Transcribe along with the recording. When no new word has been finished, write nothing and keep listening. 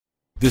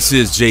This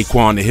is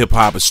Jaquan, the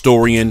hip-hop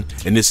historian,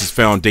 and this is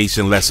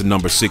Foundation Lesson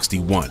number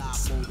 61,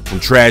 From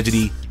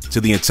Tragedy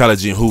to the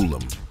Intelligent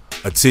Hoodlum,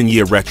 a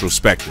 10-year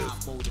retrospective.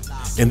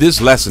 In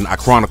this lesson, I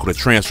chronicle the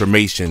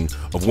transformation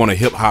of one of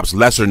hip-hop's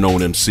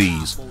lesser-known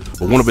MCs,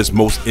 but one of its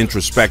most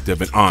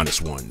introspective and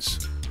honest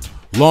ones.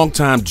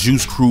 Longtime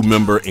Juice Crew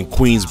member and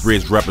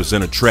Queensbridge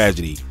representative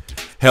Tragedy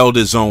held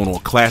his own on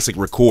classic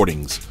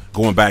recordings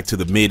going back to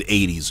the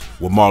mid-'80s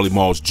with Marley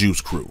Marl's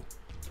Juice Crew.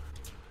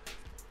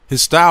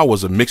 His style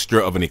was a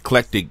mixture of an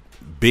eclectic,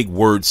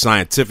 big-word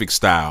scientific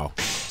style,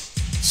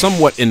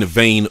 somewhat in the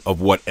vein of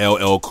what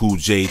LL Cool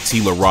J,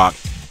 T-La Rock,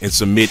 and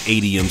some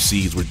mid-'80s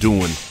MCs were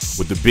doing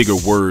with the bigger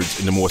words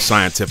in the more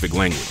scientific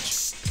language.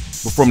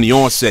 But from the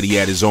onset, he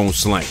had his own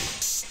slang.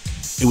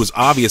 It was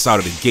obvious out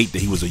of the gate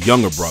that he was a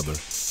younger brother,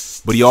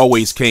 but he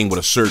always came with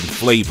a certain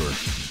flavor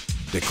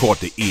that caught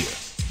the ear.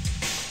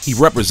 He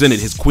represented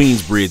his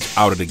Queensbridge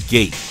out of the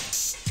gate,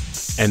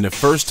 and the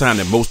first time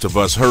that most of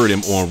us heard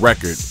him on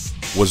record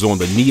was on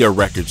the Nia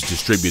Records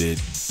distributed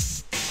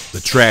The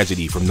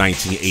Tragedy from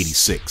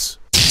 1986.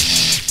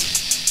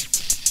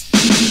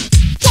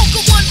 Woke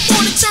up one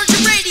morning, turned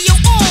your radio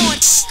on.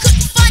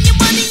 Couldn't find your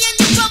money and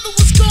your brother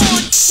was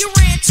gone. You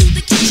ran to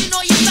the kitchen,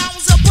 all you found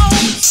was a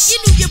bone. You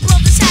knew your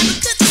brother's habit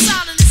couldn't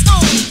sound on his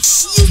own.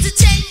 He used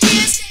it 10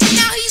 years and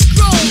now he's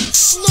grown.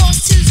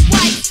 Lost his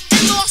wife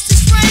and lost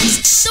his friends.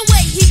 The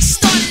way he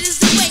started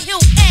is the way he'll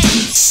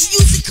end.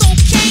 Using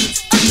cocaine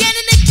again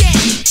and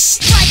again.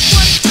 Like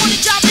one morning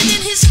driving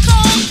in his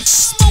car,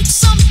 smoked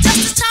some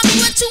dust the time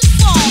he went too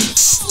far.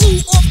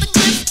 Flew off the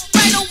cliff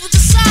right over the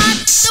side.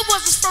 That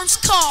was his first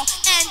car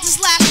and his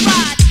last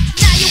ride.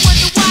 Now you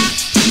wonder why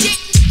he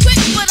didn't quit,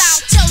 but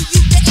I'll tell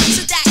you the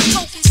answer that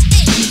coke is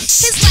in.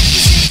 His life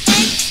is in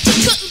end, he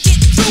couldn't get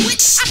through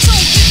it. I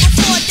told you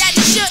before that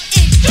he shouldn't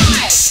do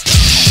it.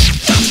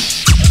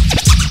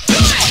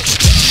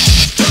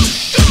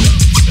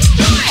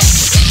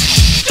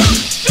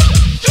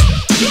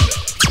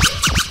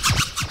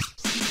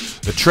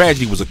 The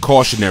Tragedy was a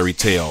cautionary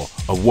tale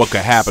of what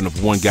could happen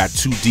if one got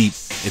too deep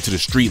into the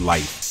street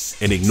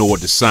life and ignored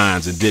the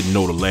signs and didn't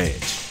know the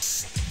ledge.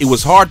 It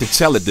was hard to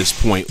tell at this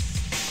point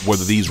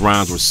whether these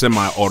rhymes were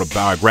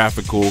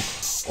semi-autobiographical,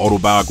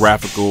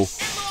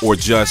 or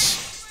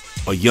just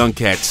a young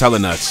cat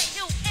telling us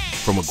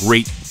from a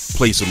great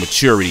place of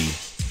maturity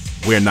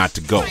where not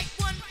to go.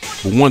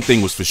 But one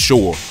thing was for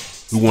sure,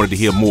 we wanted to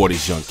hear more of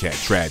this young cat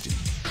Tragedy.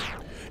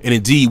 And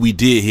indeed, we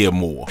did hear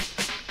more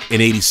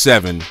in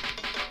 '87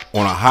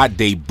 on a Hot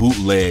Day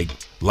bootleg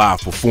live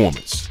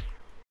performance.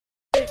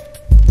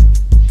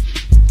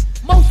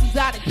 Most is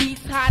out of keys,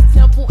 high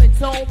tempo and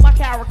tone. My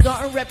character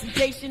and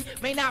reputation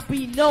may not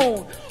be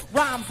known.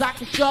 Rhymes I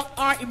construct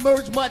are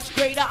emerge much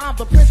greater. I'm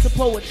the prince of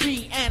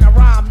poetry and a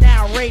rhyme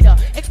narrator.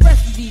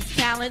 Expressing these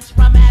talents,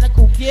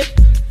 rhymatical gift.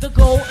 The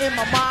goal in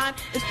my mind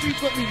is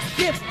frequently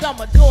shift. I'm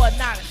a door,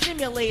 not a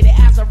simulator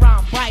as a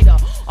rhyme writer.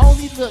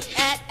 Only look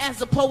at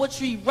as a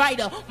poetry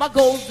writer. My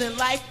goals in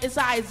life is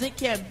high as it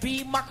can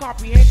be. My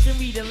comprehension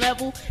reading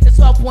level is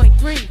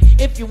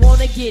 12.3. If you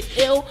wanna get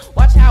ill,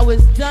 watch how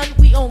it's done.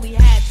 We only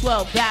had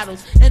 12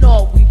 battles and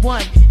all we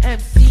won.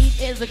 MC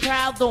is a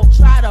crowd, don't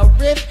try to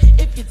riff.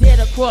 If you dare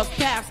to cross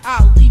paths,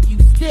 I'll leave you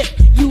stiff.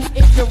 You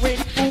ignorant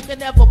fool can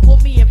never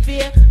put me in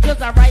fear.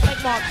 Cause I write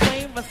like Mark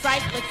Twain,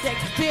 recite like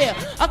Shakespeare.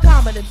 A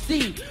common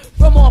MC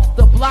from off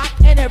the block.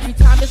 And every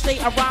time I say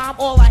a rhyme,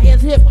 all I hear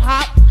is hip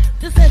hop.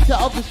 The center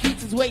of the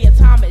streets is where your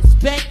time is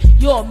spent.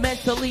 You're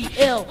mentally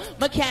ill,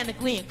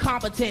 mechanically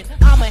incompetent.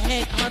 I'm a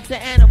head hunter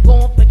and I'm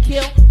going for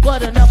kill.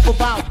 But enough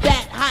about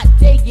that, Hot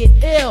Day get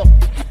ill.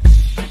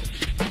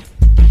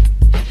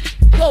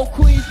 Go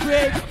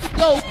Queensbridge,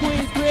 go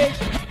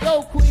Queensbridge,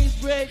 go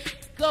Queensbridge,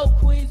 go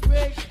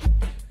Queensbridge.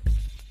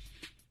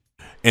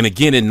 And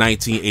again in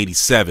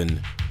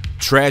 1987,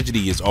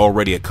 Tragedy is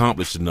already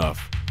accomplished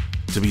enough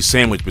to be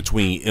sandwiched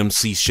between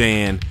MC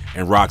Shan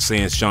and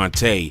Roxanne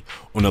Shante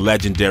on the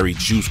legendary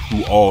Juice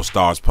Crew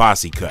All-Stars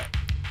posse cut.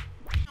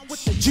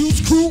 With the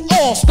Juice Crew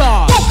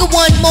All-Stars. Woke up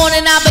one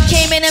morning, I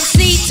became an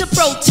MC to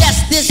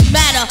protest this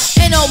matter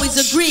and always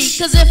agree.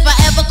 Cause if I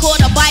ever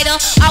caught a biter,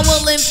 I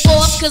will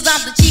enforce. Cause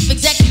I'm the chief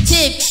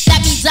executive, that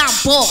means I'm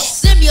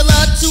boss.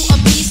 Similar to a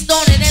beast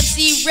on an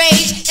MC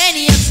rage.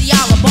 Any MC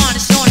I'll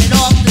abolish on and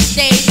off the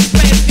stage.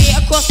 Spread fear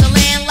across the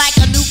land like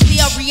a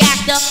nuclear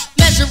reactor.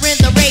 Measuring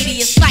the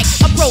radius like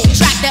a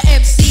protractor.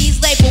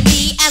 MCs label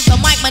me as the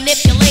mic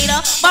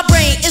manipulator. My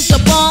brain is the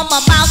bomb,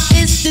 my mouth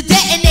is the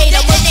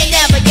detonator. With the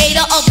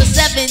navigator of the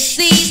 7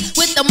 C's.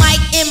 With the mic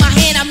in my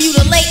hand, I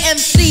mutilate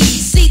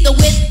MCs. See the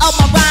width of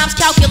my rhymes,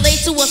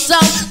 calculate to a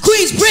sum.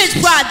 Queensbridge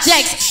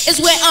Projects is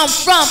where I'm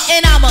from,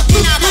 and I'm a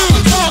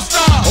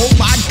All-Star. Oh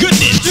my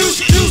goodness.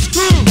 Juice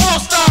Crew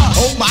All-Star.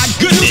 Oh my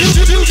goodness.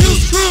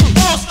 Juice Crew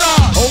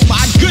All-Star. Oh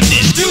my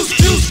goodness. Juice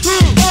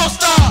Crew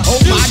All-Star. Oh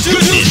my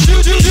goodness.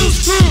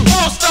 Juice Crew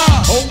All-Star.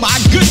 Oh my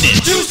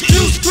goodness. Juice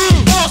Crew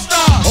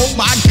All-Star. Oh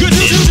my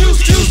goodness.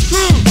 Juice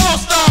Crew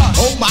All-Star.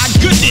 Oh my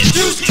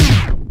goodness.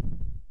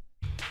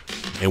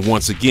 And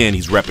once again,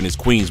 he's repping his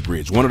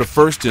Queensbridge. One of the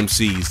first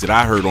MCs that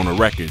I heard on a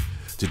record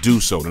to do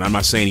so. And I'm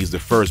not saying he's the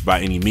first by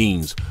any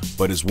means,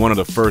 but it's one of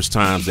the first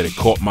times that it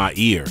caught my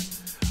ear,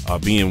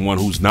 being one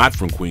who's not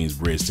from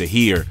Queensbridge, to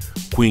hear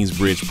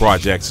Queensbridge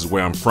Projects is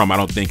where I'm from. I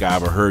don't think I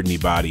ever heard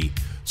anybody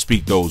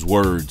speak those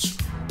words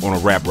on a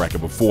rap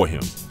record before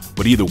him.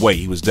 But either way,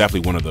 he was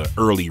definitely one of the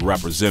early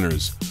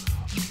representatives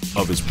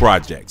of his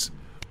projects.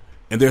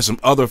 And there's some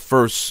other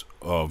firsts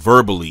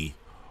verbally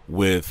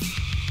with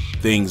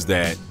things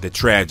that the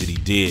Tragedy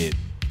did.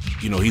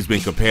 You know, he's been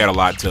compared a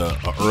lot to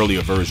an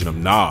earlier version of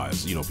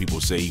Nas. You know,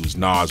 people say he was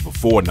Nas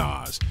before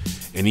Nas.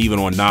 And even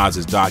on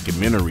Nas's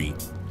documentary,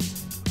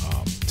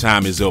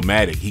 Time Is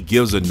Illmatic, he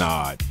gives a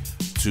nod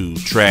to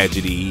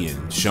Tragedy and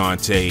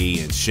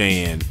Shantae and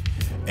Shan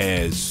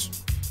as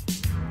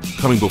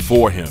coming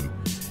before him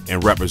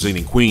and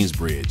representing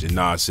Queensbridge. And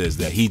Nas says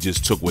that he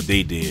just took what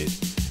they did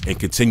and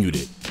continued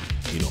it,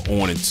 you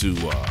know, on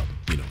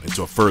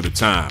into a further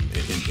time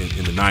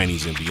in the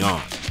 90s and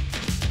beyond.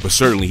 But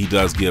certainly he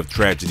does give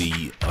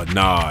Tragedy a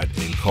nod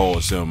and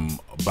calls him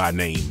by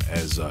name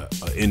as an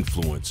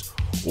influence,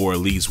 or at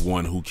least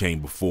one who came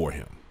before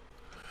him.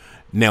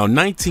 Now,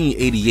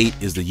 1988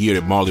 is the year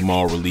that Marley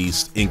Marl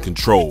released In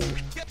Control,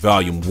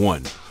 Volume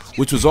 1,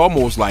 which was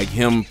almost like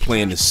him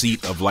playing the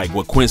seat of like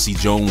what Quincy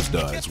Jones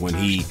does when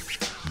he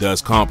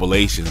does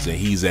compilations and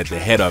he's at the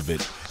head of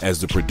it as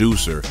the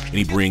producer, and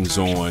he brings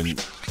on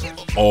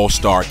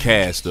all-star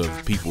cast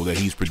of people that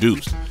he's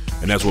produced.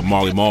 And that's what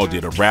Marley Marl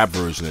did, a rap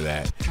version of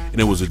that. And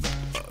it was a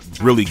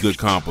really good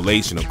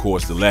compilation. Of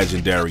course, the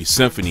legendary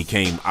Symphony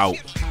came out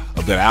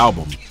of that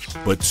album.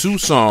 But two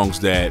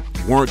songs that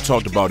weren't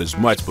talked about as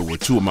much, but were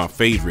two of my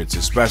favorites,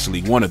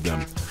 especially one of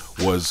them,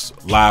 was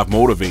Live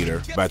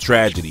Motivator by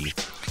Tragedy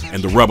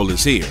and The Rebel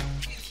Is Here,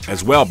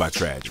 as well by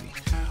Tragedy.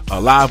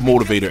 Live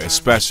Motivator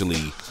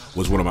especially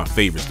was one of my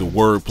favorites. The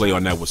wordplay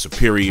on that was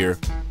superior.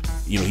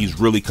 You know, he's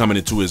really coming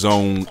into his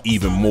own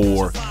even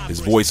more. His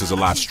voice is a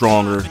lot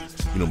stronger.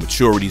 You know,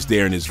 maturity's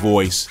there in his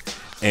voice.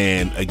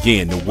 And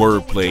again, the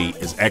wordplay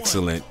is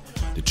excellent.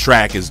 The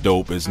track is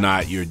dope. It's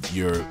not your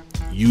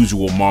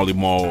usual Marley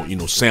Marl, you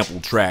know,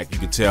 sample track. You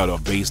can tell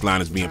the bass line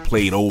is being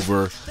played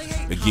over.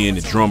 Again,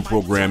 the drum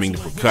programming, the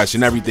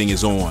percussion, everything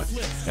is on.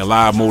 And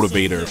Live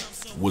Motivator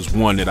was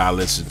one that I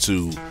listened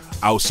to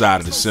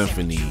outside of the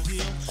Symphony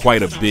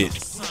quite a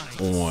bit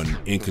on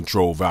In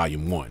Control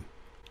Volume 1.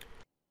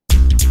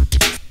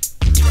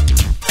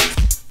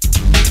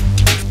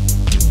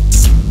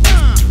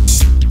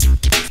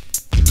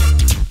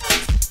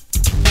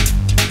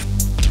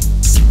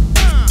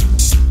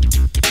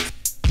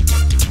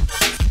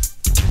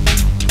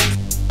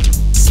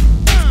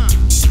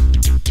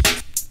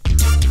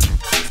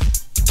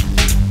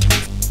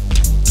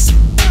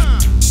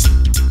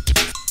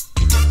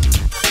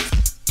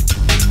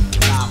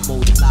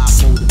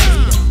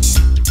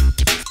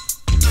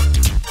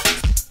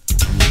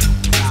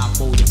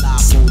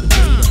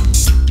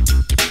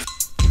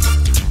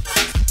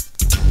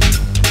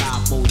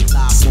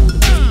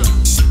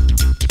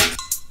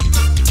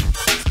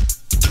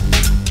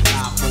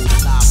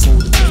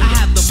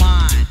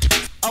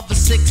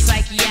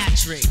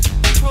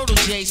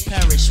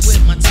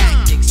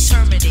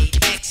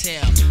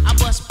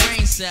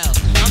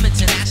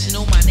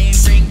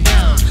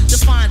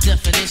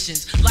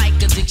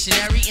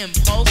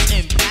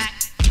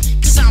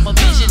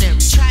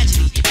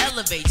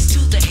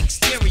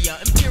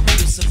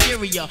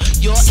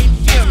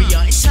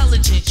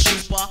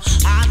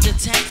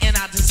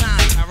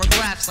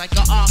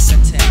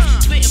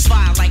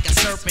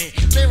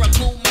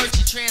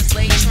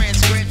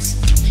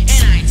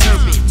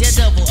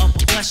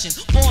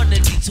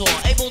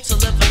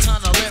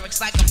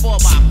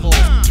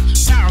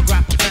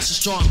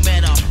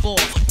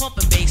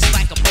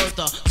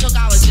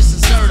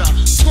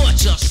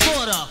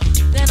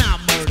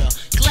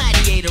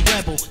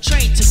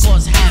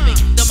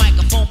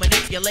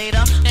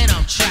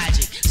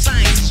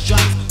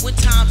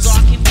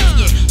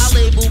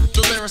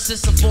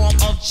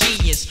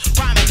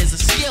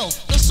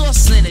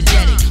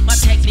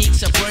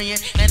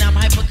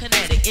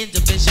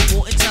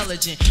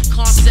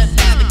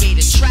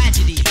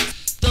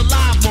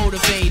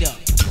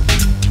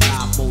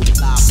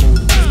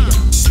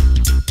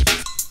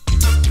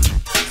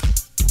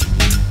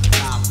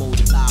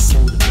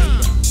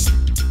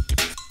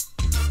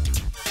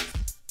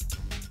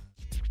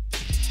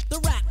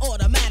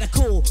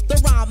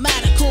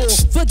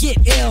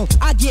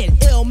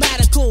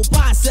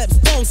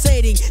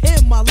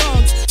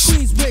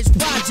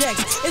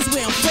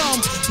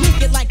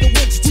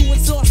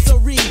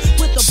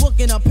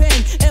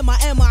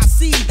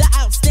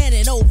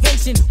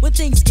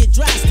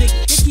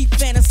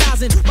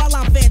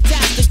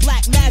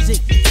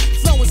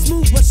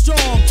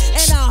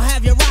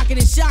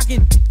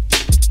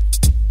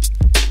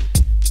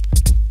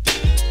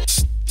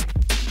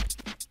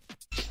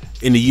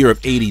 In the year of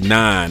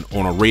 89,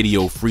 on a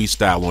radio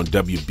freestyle on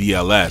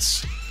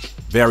WBLS,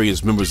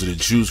 various members of the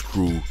Juice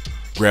Crew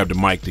grabbed the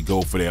mic to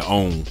go for their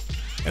own.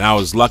 And I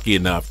was lucky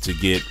enough to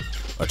get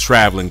a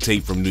traveling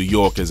tape from New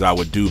York, as I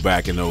would do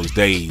back in those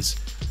days.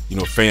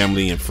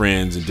 family and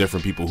friends and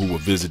different people who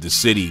would visit the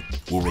city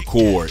will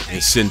record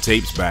and send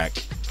tapes back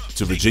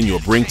to Virginia or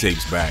bring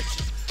tapes back.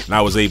 And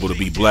I was able to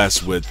be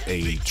blessed with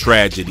a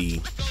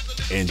Tragedy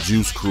and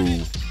Juice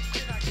Crew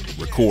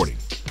recording.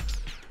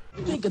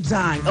 Think of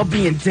dying, of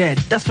being dead,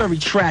 that's very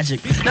tragic.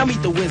 Now meet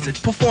the wizard,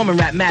 performing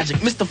rap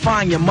magic,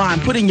 mystifying your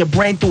mind, putting your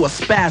brain through a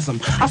spasm.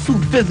 I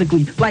soothe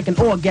physically, like an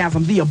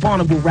orgasm, the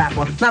abominable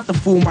rapper, not the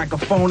fool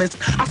microphonist.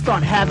 I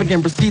start havoc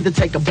and proceed to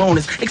take a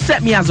bonus.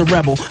 Accept me as a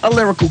rebel, a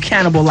lyrical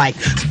cannibal like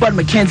Spud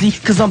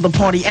McKenzie, cause I'm the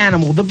party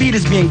animal. The beat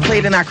is being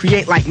played and I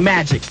create like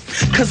magic,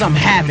 cause I'm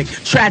havoc,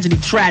 tragedy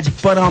tragic.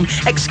 But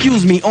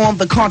excuse me, on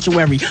the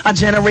contrary, I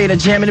generate a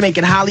jam and make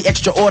it highly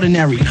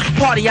extraordinary.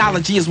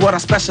 Partyology is what I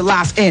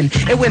specialize in,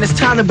 and when it's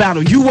time to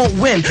battle, you won't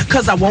win,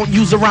 cause I won't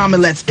use a rhyme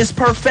unless it's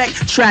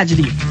perfect.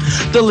 Tragedy,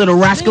 the little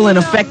rascal in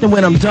effect, and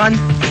when I'm done,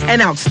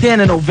 an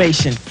outstanding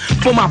ovation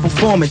for my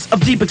performance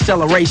of deep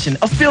acceleration,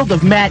 a field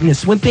of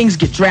madness. When things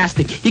get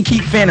drastic, you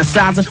keep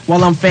fantasizing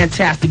while I'm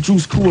fantastic.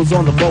 Juice Crew is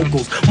on the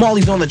vocals,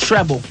 Marley's on the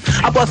treble.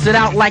 I bust it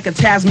out like a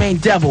Tasmanian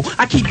devil.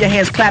 I keep your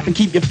hands clapping,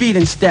 keep your feet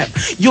in step.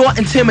 You're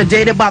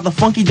intimidated by the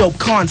funky dope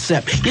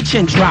concept. Your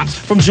chin drops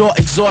from jaw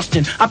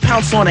exhaustion. I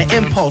pounce on an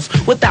impulse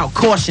without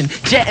caution,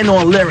 jetting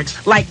on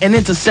lyrics like an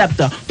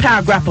interceptor,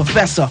 paragraph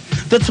professor,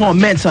 the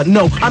tormentor.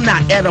 No, I'm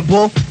not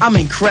edible, I'm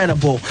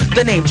incredible.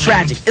 The name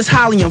Tragic is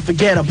highly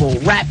unforgettable.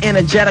 Rap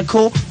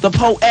energetical, the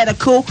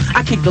poetical.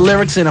 I kick the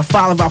lyrics in a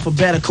file of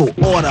alphabetical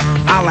order.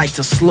 I like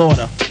to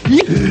slaughter.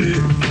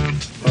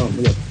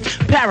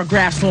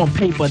 Paragraphs on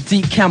paper,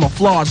 deep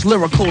camouflage,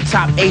 lyrical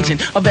top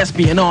agent of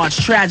espionage.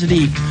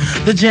 Tragedy,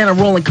 the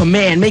general in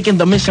command, making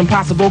the mission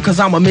possible cause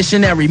I'm a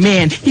missionary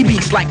man. He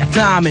beats like a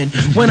diamond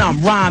when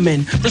I'm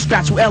rhyming. The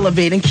scratch will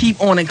elevate and keep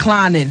on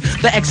inclining.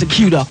 The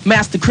executor,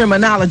 master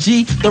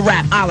criminology, the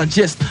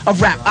rapologist of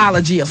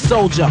rapology, a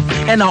soldier.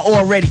 And I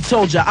already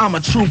told ya I'm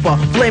a trooper.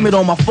 Blame it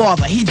on my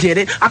father, he did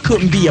it. I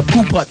couldn't be a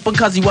pooput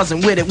because he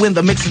wasn't with it when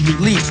the mix is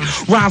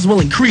released. Rhymes will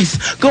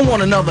increase. Go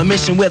on another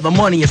mission where the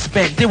money is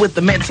spent. Deal with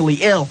the mentally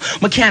ill,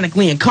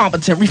 mechanically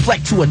incompetent,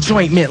 reflect to a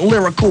jointment,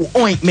 lyrical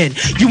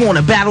ointment. You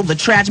wanna battle the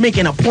trash, make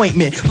an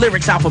appointment.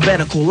 Lyrics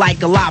alphabetical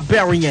like a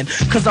librarian,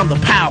 cause I'm the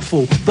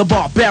powerful, the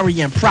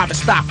barbarian, private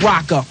stock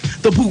rocker,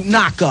 the boot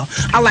knocker.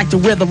 I like to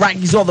wear the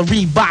Nikes or the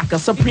Reeboker,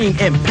 supreme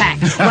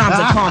impact. Rhymes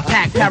are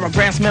compact,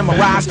 paragraphs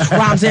memorized,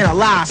 rhymes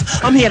analyzed.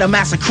 I'm here to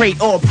massacrate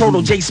all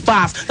proto-J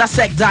spies.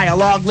 Dissect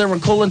dialogue,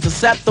 lyrical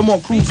intercept. The more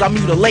crews I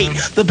mutilate,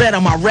 the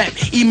better my rep.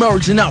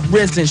 Emerging up,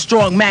 risen,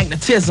 strong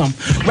magnetism.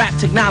 Rap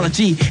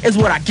technology is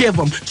what I give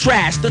them.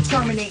 Trash, the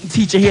terminating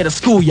teacher here to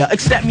school ya.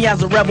 Accept me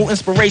as a rebel,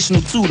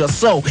 inspirational tutor.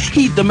 So,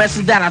 heed the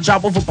message that I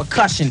drop over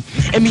percussion.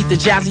 And meet the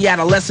jazzy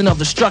adolescent of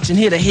destruction.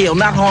 Here to heal,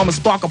 not harm, and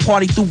spark a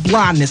party through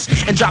blindness.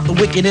 And drop the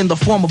wicked in the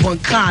form of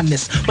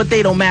unkindness. But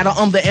they don't matter,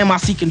 I'm the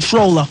MIC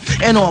controller.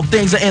 And all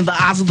things are in the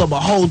eyes of the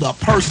beholder.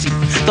 Percy,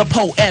 the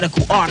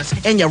poetical artist.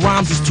 And your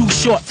rhymes is too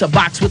short to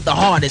box with the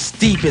hardest,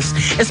 deepest.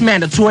 It's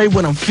mandatory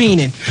when I'm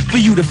fiending for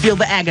you to feel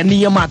the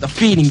agony of my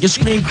defeating. Your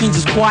scream queens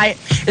is quiet,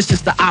 it's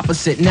just the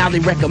opposite. Now they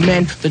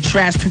recommend the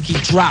trash to keep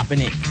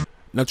dropping it.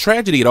 Now,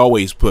 Tragedy had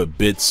always put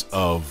bits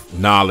of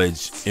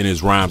knowledge in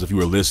his rhymes. If you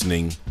were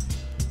listening,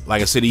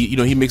 like I said,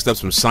 he mixed up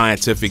some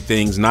scientific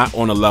things, not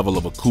on the level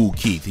of a Kool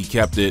Keith. He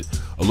kept it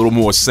a little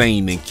more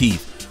sane than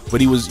Keith,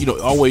 but he was,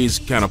 always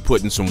kind of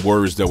putting some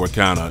words that were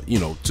kind of,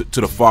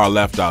 to the far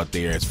left out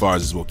there as far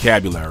as his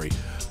vocabulary.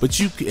 But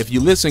if you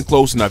listen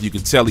close enough, you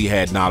could tell he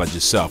had knowledge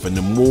himself. And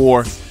the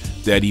more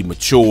that he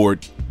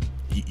matured,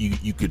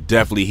 you could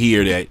definitely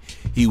hear that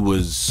he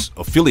was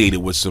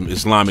affiliated with some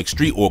Islamic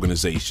street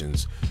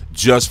organizations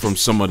just from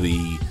some of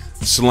the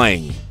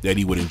slang that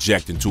he would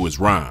inject into his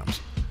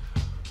rhymes.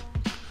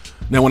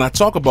 Now, when I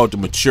talk about the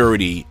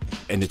maturity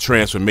and the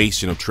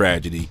transformation of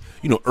Tragedy,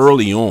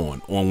 early on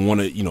one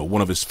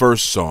of his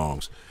first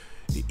songs,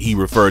 he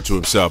referred to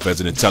himself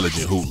as an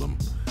intelligent hoodlum.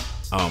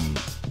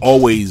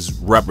 Always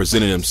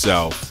represented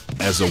himself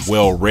as a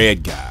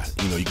well-read guy.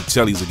 You can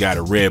tell he's a guy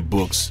that read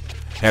books,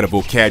 had a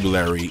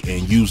vocabulary,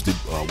 and used it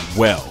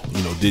well.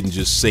 Didn't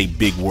just say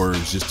big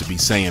words just to be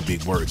saying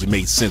big words. It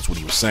made sense what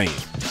he was saying.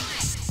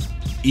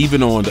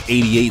 Even on the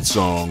 88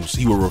 songs,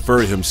 he would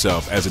refer to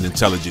himself as an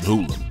intelligent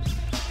hoodlum.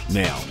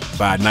 Now,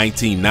 by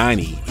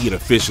 1990, he had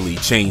officially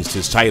changed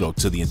his title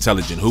to the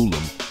Intelligent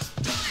Hoodlum,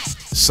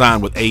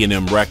 signed with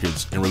A&M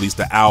Records, and released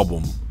an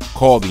album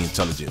called The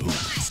Intelligent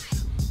Hoodlum.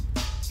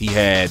 He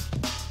had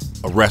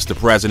Arrest the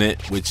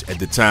President, which at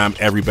the time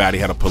everybody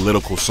had a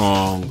political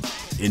song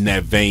in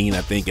that vein.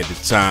 I think at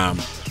the time,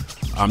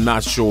 I'm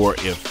not sure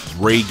if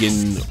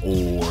Reagan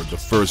or the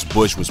first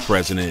Bush was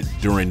president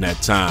during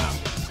that time.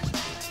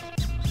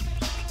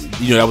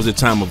 That was a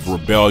time of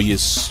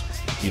rebellious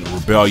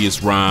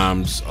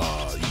rhymes,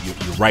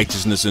 your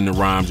righteousness in the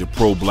rhymes, you're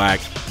pro-black,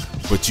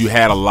 but you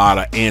had a lot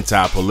of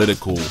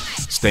anti-political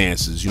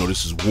stances.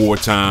 This is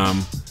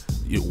wartime.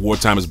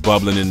 Wartime is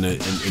bubbling in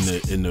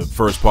the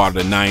first part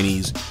of the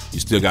 90s. You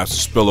still got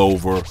some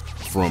spillover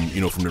from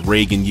the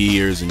Reagan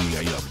years, and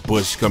you got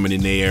Bush coming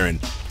in there,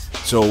 and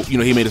so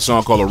he made a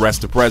song called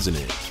 "Arrest the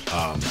President."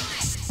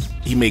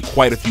 he made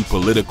quite a few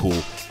political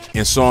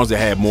and songs that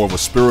had more of a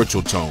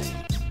spiritual tone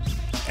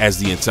as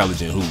the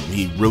Intelligent Hoodlum.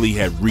 He really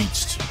had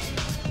reached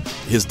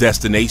his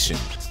destination,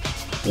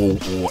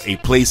 or a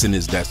place in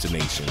his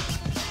destination,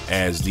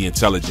 as the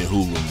Intelligent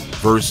Hoodlum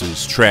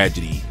versus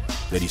Tragedy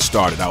that he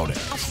started out at.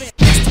 Arrest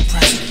the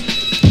president.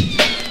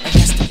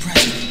 Arrest the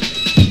president.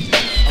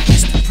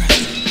 Arrest the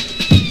president.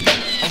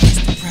 Arrest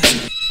the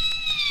president.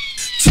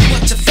 Too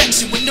much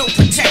affection with no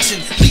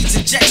protection leads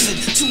injection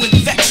to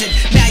infection.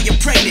 Now you're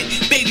pregnant,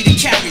 baby to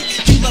carry.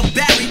 You love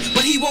Barry,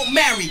 but he won't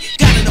marry.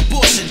 Got an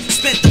abortion,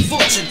 spent the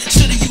fortune.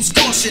 Should've used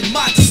caution,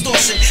 mind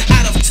distortion.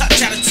 Out of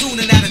touch, out of tune,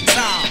 and out of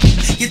time.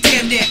 You're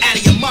damn near out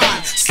of your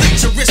mind.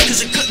 Slit your wrist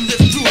cause you couldn't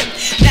live through it.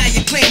 Now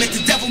you claim that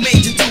the devil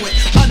made you do it.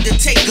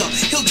 Undertaker,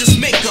 he'll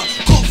just make her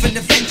cough in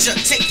the venture,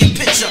 take your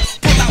picture,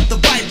 pull out the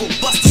Bible,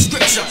 bust the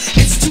scripture.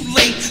 It's too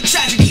late,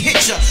 tragedy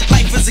hit ya.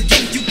 Life is a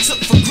gift you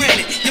took for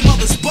granted. Your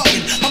mother's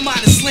bugging, her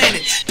mind is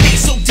slanted. Pain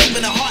so deep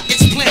in her heart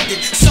it's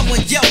planted. Someone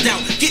yelled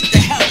out, get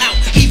the hell out.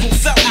 Evil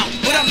fell out,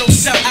 but I'm no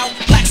sellout.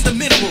 Black's the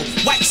mineral,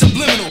 white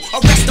subliminal.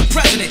 Arrest the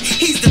president,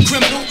 he's the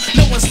criminal.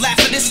 No one's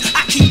laughing this,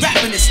 I keep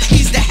rapping this.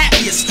 He's the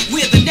happiest,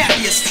 we're the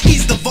nappiest.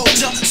 He's the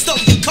vulture, stole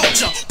your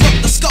culture. Broke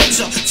the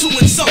sculpture to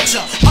insult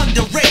ya.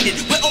 Underrated,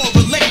 we're all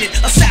related.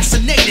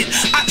 Assassinated,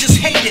 I just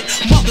hate it.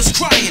 Mother's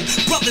crying,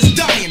 brother's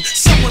dying.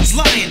 Someone's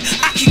lying,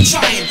 I keep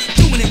trying.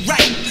 Doing it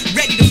right,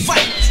 ready to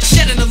fight.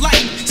 Shedding the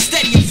light,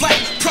 steady in flight.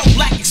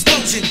 Pro-black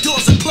explosion,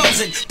 doors are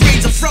closing.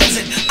 Brains are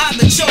frozen, I'm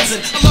the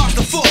chosen. Alarm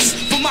the force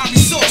for my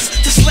resource.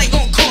 To slay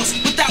on course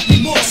without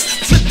remorse.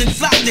 Flipped and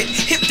flopped it,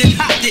 hipped and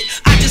hopped it.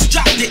 I just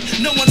dropped it,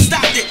 no one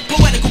stopped it.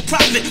 Poetical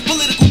prophet,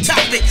 political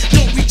topic.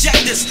 Don't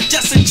reject this,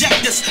 just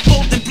inject this.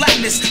 Bold in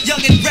blackness,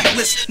 young and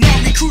reckless.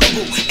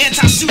 Non-recruitable,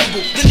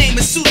 anti-shootable. The name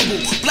is suitable,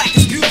 black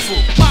is beautiful.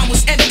 Mine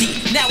was empty,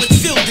 now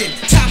it's filled in.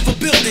 Time for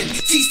building,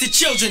 teach the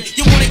children.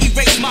 You wanna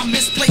erase my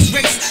misplaced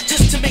race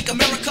just to make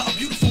America a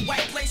beautiful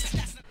white place.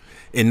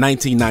 In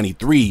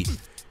 1993,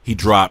 he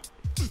dropped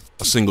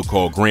a single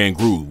called Grand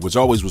Groove, which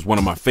always was one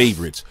of my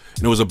favorites.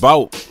 And it was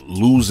about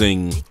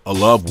losing a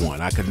loved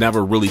one. I could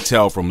never really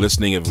tell from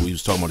listening if he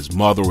was talking about his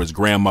mother or his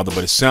grandmother,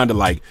 but it sounded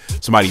like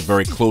somebody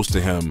very close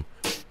to him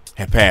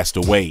had passed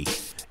away.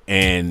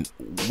 And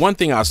one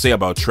thing I'll say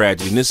about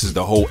Tragedy, and this is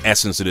the whole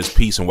essence of this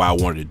piece and why I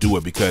wanted to do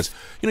it, because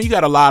you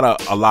got a lot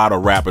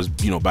of rappers,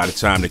 by the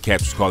time the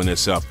cats was calling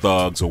themselves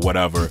thugs or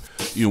whatever,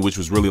 which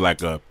was really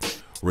like a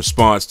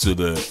response to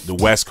the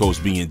West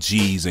Coast being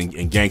G's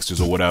and gangsters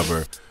or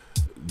whatever.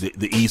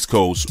 The East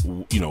Coast,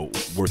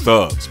 were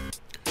thugs.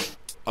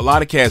 A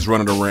lot of cats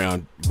ran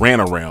around.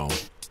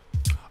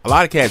 A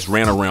lot of cats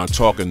ran around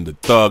talking the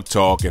thug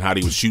talk and how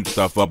they would shoot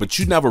stuff up, but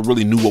you never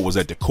really knew what was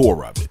at the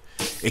core of it.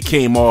 It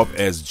came off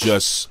as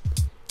just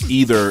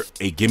either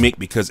a gimmick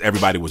because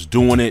everybody was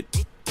doing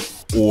it,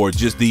 or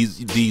just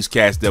these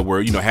cats that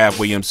were,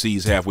 halfway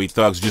MCs, halfway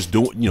thugs, just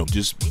doing,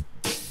 just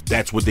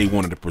that's what they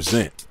wanted to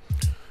present.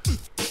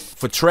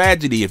 For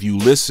Tragedy, if you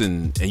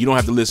listen, and you don't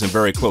have to listen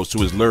very close to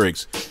his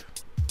lyrics,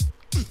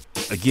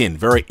 again,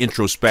 very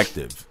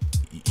introspective.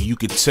 You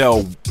could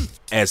tell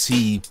as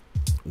he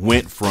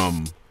went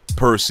from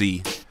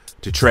Percy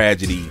to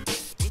Tragedy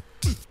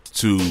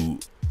to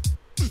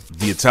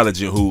the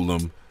Intelligent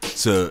Hoodlum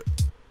to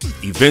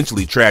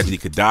eventually Tragedy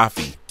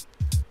Gaddafi,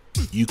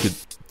 you could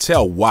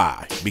tell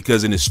why.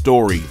 Because in his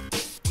story,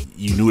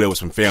 you knew there was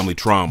some family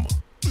trauma.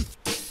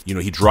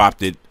 He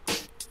dropped it.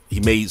 He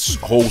made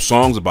whole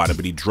songs about it,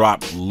 but he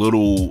dropped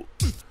little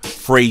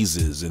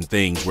phrases and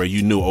things where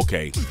you knew,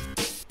 okay,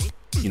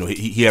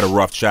 he had a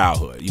rough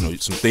childhood.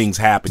 Some things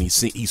happened.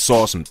 He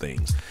saw some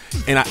things.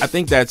 And I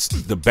think that's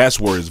the best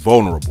word, is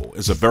vulnerable.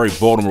 It's a very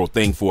vulnerable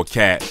thing for a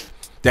cat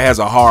that has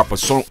a hard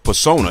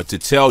persona to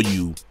tell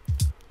you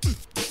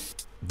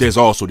there's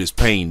also this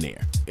pain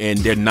there. And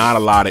there are not a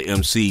lot of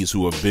MCs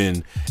who have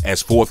been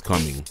as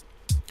forthcoming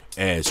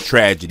as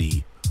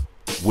Tragedy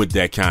with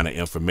that kind of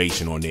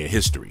information on their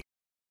history.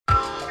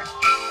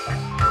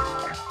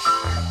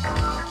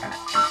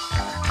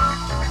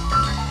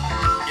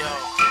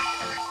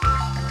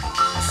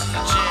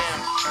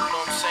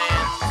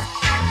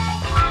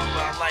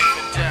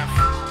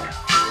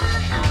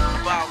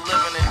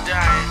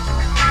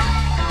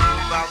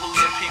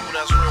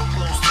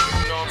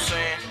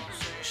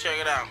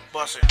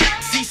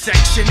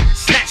 C-section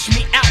snatched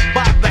me out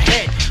by the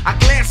head. I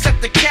glanced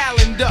at the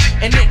calendar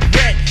and it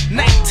read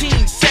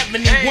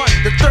 1971,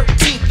 the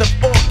 13th of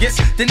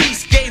August.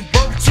 Denise gave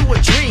birth to a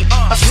dream,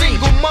 a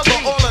single mother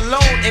all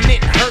alone, and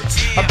it hurts.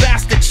 A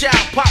bastard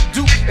child, Pop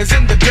Duke, is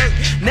in the dirt.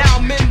 Now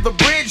I'm in the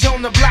bridge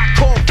on the block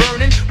called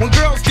Vernon, when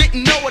girls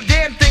didn't know a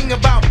damn thing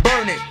about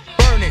burning.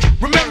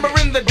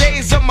 Remembering the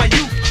days of my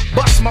youth,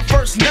 bust my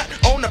first nut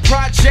on the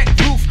project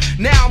roof.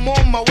 Now I'm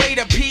on my way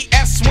to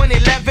PS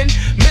 111.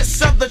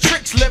 Miss of the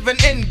tricks living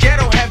in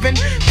ghetto heaven.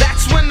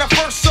 That's when I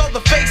first saw the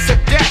face of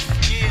death.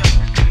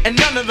 And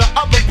none of the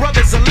other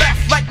brothers are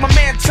left. Like my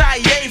man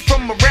Taye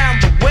from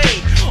around the way,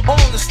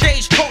 on the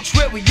stagecoach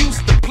where we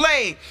used to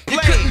play. You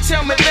couldn't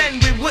tell me then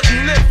we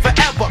wouldn't live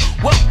forever.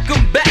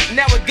 Welcome back,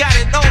 now we got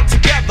it all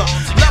together.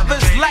 Love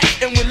is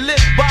life and we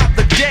live by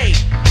the day.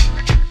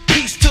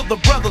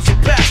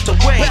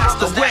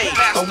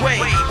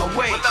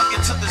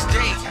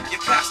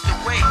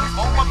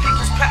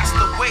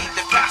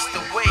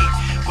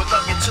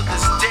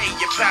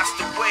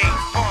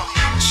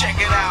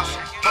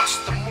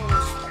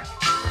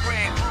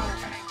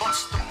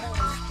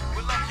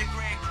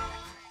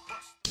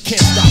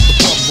 Can't stop the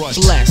bum rush.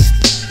 Blessed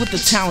with a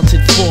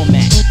talented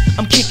format.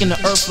 I'm kicking the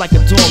earth like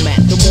a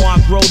doormat. The more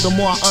I grow, the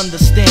more I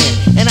understand.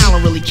 And I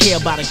don't really care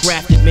about a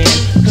grafted man,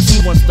 cause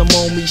he wants to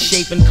mold me,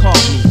 shape and carve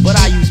me. But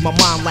I use my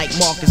mind like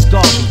Marcus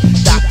Garvey.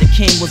 Dr.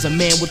 King was a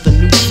man with a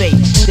new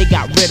faith. They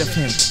got rid of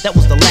him, that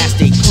was the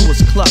last day. Louis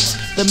Klux,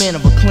 the man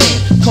of a clan,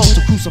 called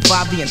to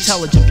crucify the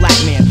intelligent black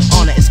man.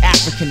 Honor is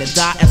African to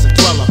die as a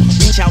dweller.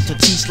 Reach out to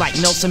teach like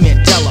Nelson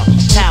Mandela.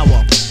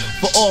 Power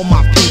for all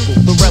my people,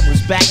 the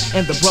rebels back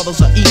and the brothers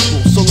are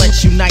equal. So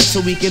let's unite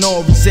so we can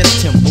all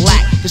resist him.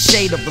 Black, the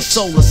shade of the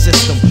solar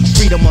system.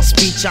 Freedom of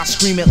speech, I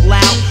scream it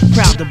loud.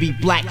 Proud to be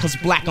black, cause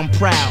black I'm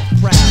proud.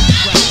 Black I'm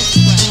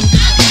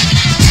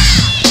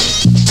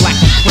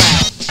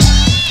proud.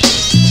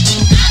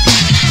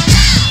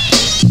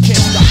 Can't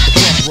stop the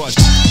bum rush.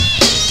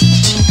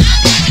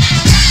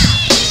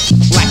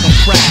 Black I'm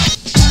proud.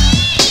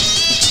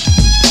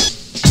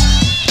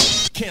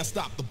 Can't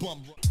stop the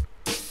bum rush.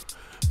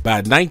 By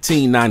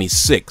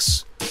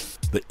 1996,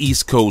 the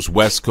East Coast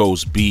West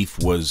Coast beef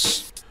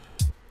was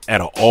at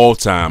an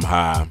all-time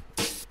high.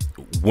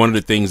 One of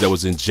the things that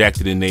was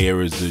injected in there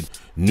is the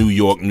New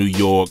York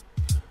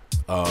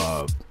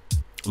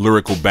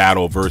lyrical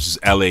battle versus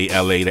LA.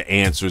 The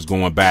answers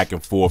going back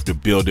and forth, the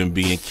building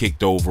being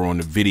kicked over on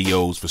the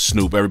videos for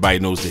Snoop. Everybody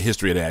knows the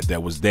history of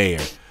that was there.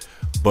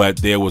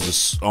 But there was a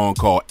song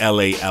called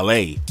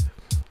LA,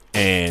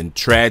 and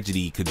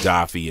Tragedy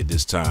Khadafi at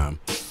this time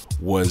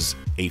was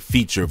a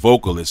feature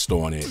vocalist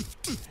on it,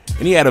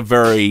 and he had a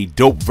very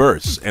dope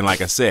verse. And like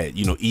I said,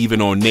 you know,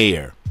 even on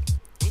there,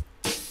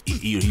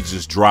 he's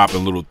just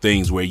dropping little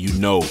things where you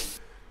know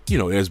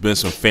there's been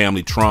some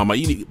family trauma.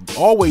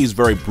 Always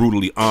very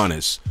brutally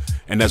honest,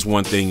 and that's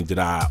one thing that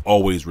I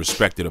always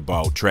respected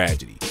about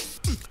Tragedy.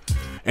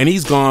 And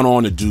he's gone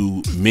on to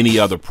do many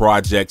other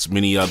projects,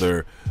 many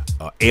other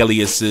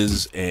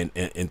aliases and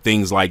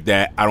things like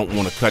that. I don't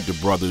want to cut the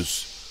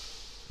brother's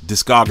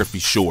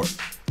discography short,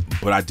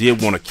 but I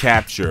did want to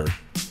capture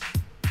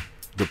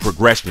the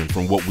progression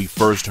from what we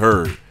first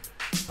heard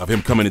of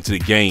him coming into the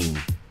game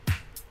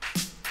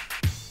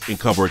and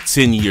cover a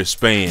 10-year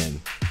span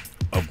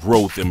of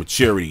growth and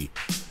maturity.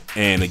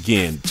 And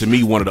again, to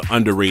me, one of the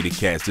underrated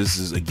cats. This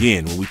is,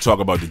 again, when we talk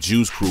about the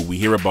Juice Crew, we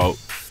hear about,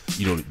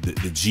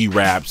 the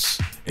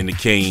G-Raps and the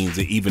Canes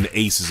and even the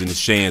Aces and the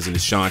Shans and the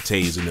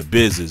Shantays and the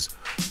Bizzes.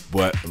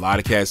 But a lot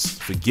of cats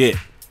forget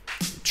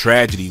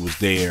Tragedy was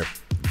there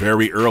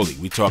very early.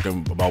 We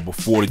talking about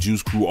before the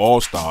Juice Crew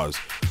All-Stars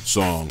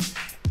song.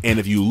 And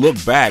if you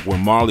look back when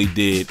Marley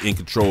did In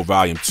Control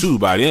Volume 2,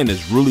 by then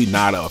it's really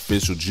not an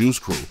official Juice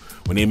Crew.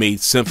 When they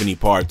made Symphony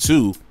Part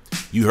 2,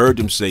 you heard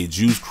them say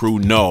Juice Crew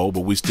no,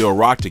 but we still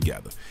rock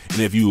together. And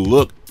if you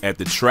look at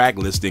the track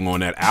listing on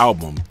that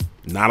album,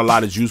 not a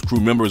lot of Juice Crew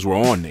members were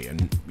on there.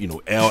 And,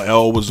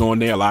 LL was on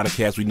there. A lot of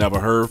cats we never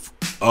heard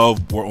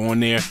of were on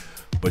there.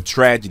 But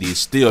Tragedy is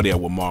still there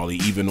with Marley,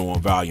 even on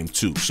Volume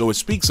 2. So it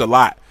speaks a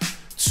lot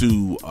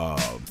to,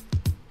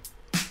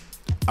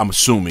 I'm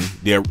assuming,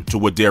 to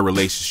what their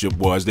relationship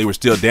was. They were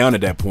still down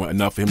at that point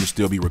enough for him to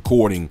still be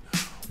recording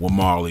with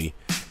Marley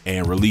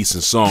and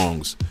releasing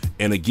songs.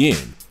 And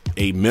again,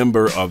 a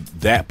member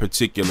of that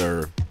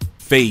particular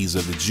phase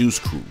of the Juice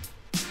Crew,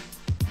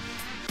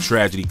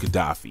 Tragedy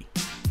Khadafi.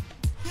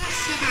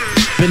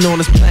 Been on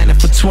this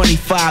planet for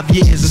 25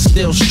 years and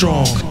still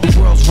strong. The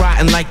world's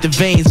rotting like the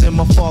veins in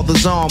my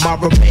father's arm. I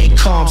remain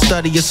calm,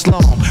 study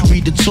Islam,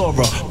 read the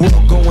Torah.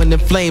 World going in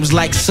flames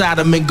like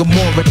Sodom and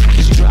Gomorrah.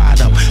 Niggas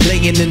dried up,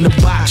 laying in the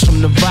box from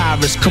the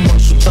virus.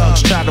 Commercial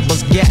thugs try to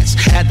bust gats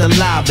at the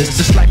livest.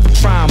 This life of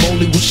crime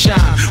only will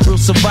shine. Real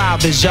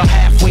survivors, y'all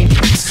halfway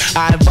nuts.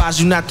 I advise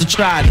you not to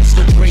try this.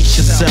 Brace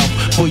yourself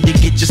before you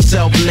get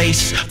yourself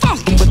laced.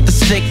 Fucking with the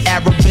sick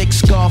Arabic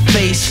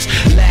Scarface.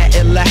 La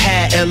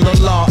ilaha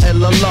illallah,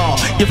 illallah.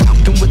 You're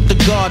fucking with the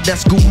God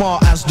that's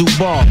Gumar as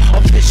Dubar.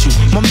 Official,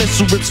 my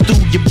missile rips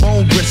through your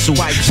bone bristle.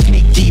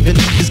 Sneak thieving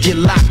niggas get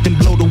locked and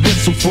blow the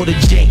whistle for the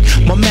J.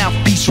 My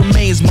mouthpiece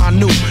remains my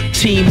new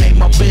teammate.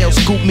 My bail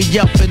scoop me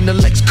up in the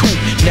Lex coupe.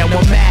 Now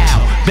I'm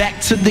out, back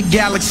to the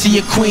galaxy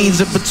of Queens.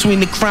 In between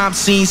the crime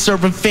scenes,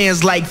 serving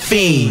fans like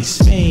fiends.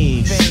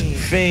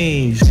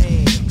 Fiends.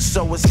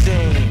 So it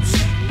seems.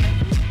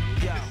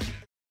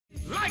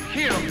 Like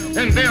him,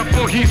 and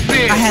therefore he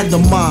said, I had the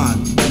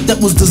mind that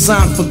was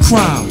designed for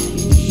crime.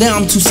 Now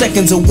I'm 2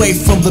 seconds away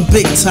from the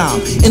big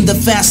time. In the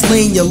fast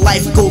lane, your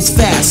life goes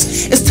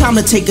fast. It's time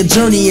to take a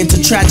journey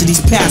into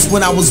tragedy's past.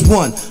 When I was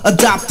one,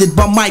 adopted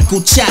by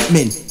Michael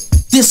Chapman.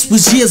 This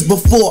was years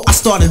before I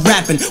started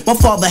rapping. My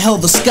father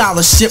held a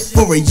scholarship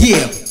for a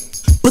year,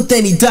 but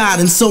then he died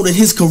and so did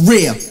his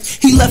career.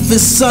 He left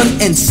his son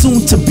and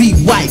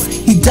soon-to-be wife.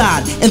 He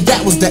died and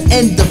that was the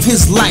end of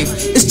his life.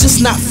 It's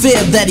just not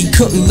fair that he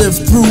couldn't live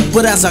through.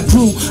 But as I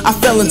grew, I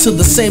fell into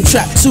the same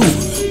trap too.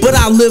 But But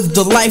I lived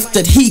the life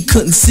that he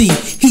couldn't see.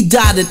 He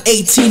died at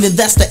 18 and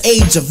that's the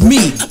age of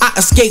me. I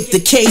escaped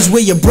the cage where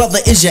your brother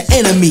is your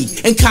enemy,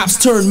 and cops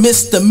turn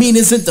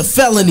misdemeanors into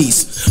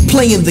felonies.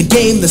 Playing the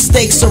game, the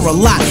stakes are a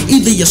lot.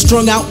 Either you're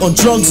strung out on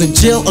drugs in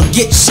jail or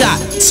get shot.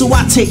 So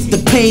I take the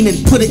pain and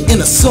put it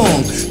in a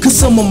song, cause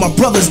some of my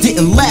brothers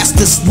didn't last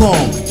this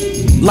long.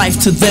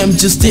 Life to them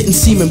just didn't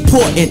seem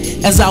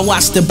important as I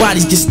watched their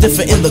bodies get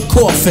stiffer in the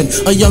coffin.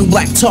 A young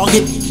black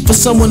target for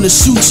someone to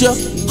shoot ya.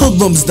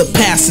 Hoodlum's the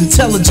past,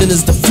 intelligent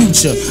is the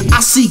future.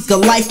 I seek a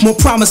life more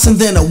promising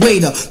than a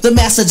waiter, the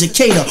mass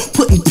educator,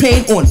 putting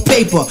pain on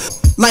paper.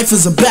 Life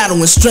is a battle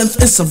and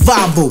strength is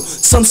survival.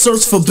 Some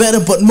search for better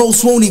but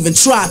most won't even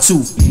try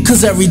to,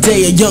 cause every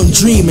day a young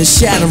dream is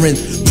shattering.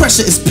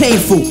 Pressure is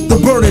painful,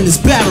 the burden is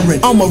battering.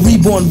 I'm a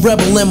reborn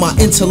rebel and my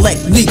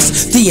intellect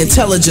leaks. The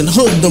intelligent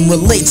hoodlum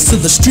relates to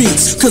the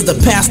streets, cause the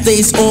past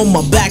days on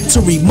my back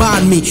to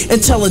remind me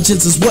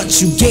intelligence is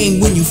what you gain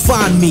when you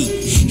find me.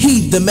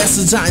 Heed the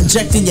message I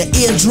inject in your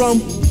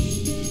eardrum.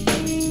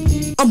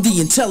 I'm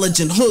the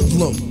intelligent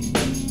hoodlum.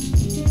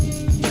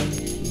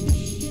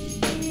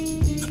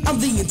 I'm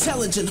the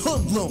intelligent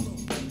hoodlum.